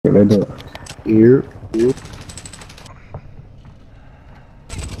right there. Here.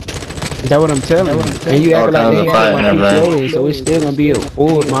 That's what I'm telling you. And you act like they ain't my PPA, so it's still gonna be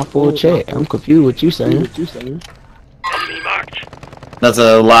my full check. I'm confused what you saying. That's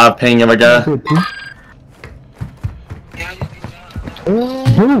a live ping of a guy. Dude,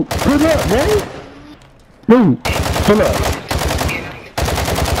 pull up, man. Dude, pull up.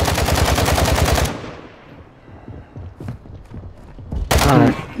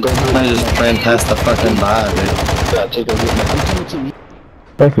 Alright. I just ran past the fucking bar, dude.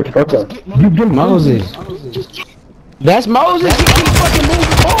 Okay. You get Moses. That's Moses. He keep fucking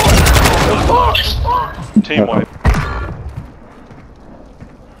moving forward. The fuck? Team wipe.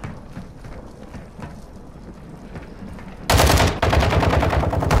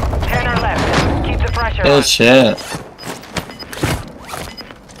 Good shit.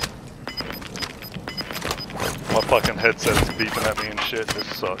 My fucking headset's beeping at me and shit. This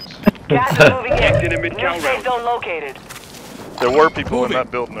sucks. Gas is moving in. New safe zone located. There were people in that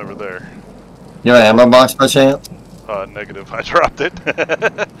building over there. You have an ammo box by chance? Negative. I dropped it.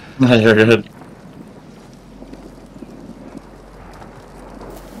 No, you're good.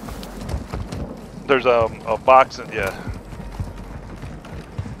 There's a box in, yeah.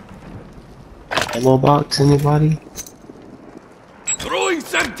 Ammo box, anybody? Throwing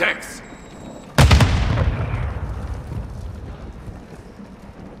Semtex!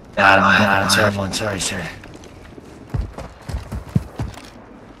 I don't have one, sorry, sir.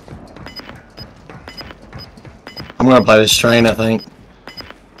 I'm gonna play this train, I think.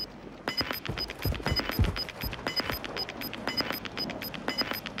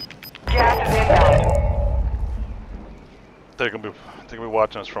 Gas is inbound. They're gonna be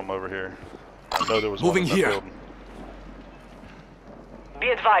watching us from over here. I know there was Moving one in that here. building. Be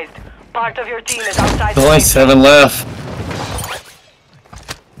advised, part of your team is outside. There's only 7 left.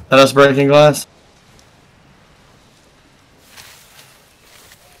 That us breaking glass?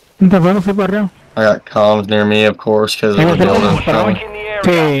 I got comms near me, of course, because of the building. Strike in the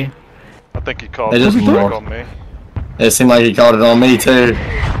area. I think he called They it just on me. It seemed like he called it on me, too.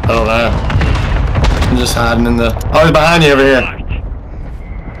 I don't know. I'm just hiding in the... Oh, he's behind you over here.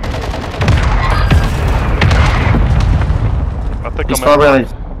 I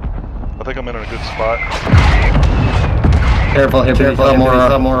think I'm in a good spot. Careful, careful,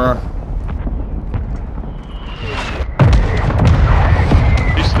 more.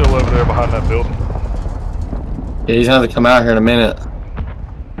 He's still over there behind that building. Yeah, he's gonna have to come out here in a minute.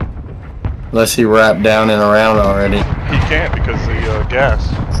 Unless he wrapped down and around already. He can't because the gas.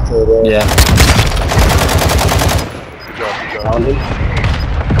 Yeah. Good job, good job.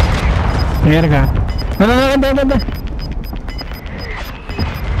 Here we go. No.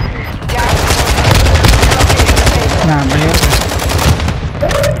 Nah, man.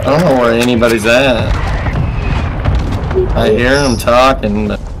 I don't know where anybody's at. I hear them talking,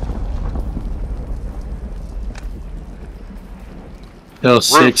 but... Still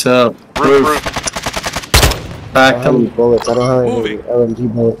 6 up. Roof. Back them. Bullets. I don't have any LMG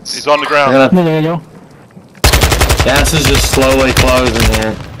bullets. He's on the ground. Gas is just slowly closing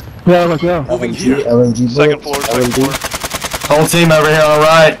here. Moving here. LMG bullets. Second floor. Whole team over here on the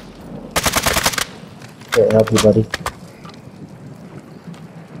right. Okay, help you, buddy.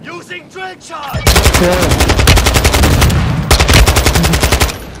 Using drill charge!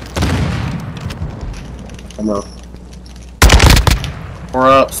 Come on. We're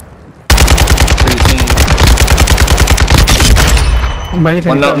up. 2 teams.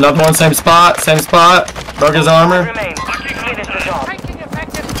 Another one, same spot. Broke his armor. Remain. Finish the job.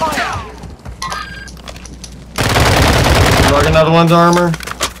 Broke another one's armor.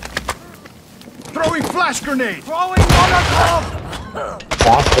 Throwing flash grenade! Throwing Molotov!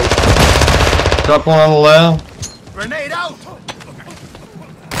 Drop one on the left. Grenade out!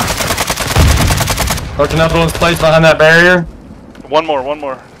 Broke another one's place behind that barrier. One more.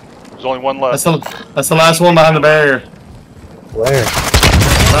 There's only one left. That's the last one behind the barrier. Where?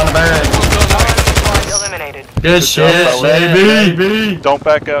 Behind the barrier. Eliminated. Good shit, baby. Don't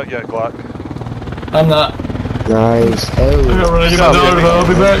back out yet, Glock. I'm not. Nice. Oh. I'll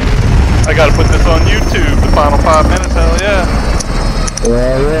be back. I gotta put this on YouTube, the final 5 minutes, hell yeah.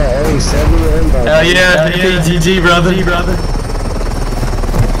 Yeah. Hey, send me your invite. Hell yeah, GG, brother.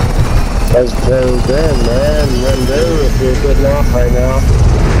 That's very good, man. Run do if you're getting off right now.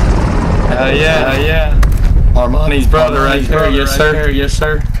 Hell yeah. Armani's brother right here, yes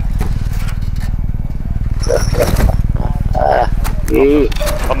sir.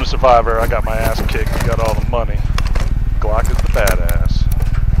 I'm the survivor, I got my ass kicked, you got all the money. Glock is the badass.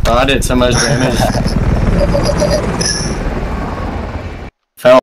 Oh, I did so much damage.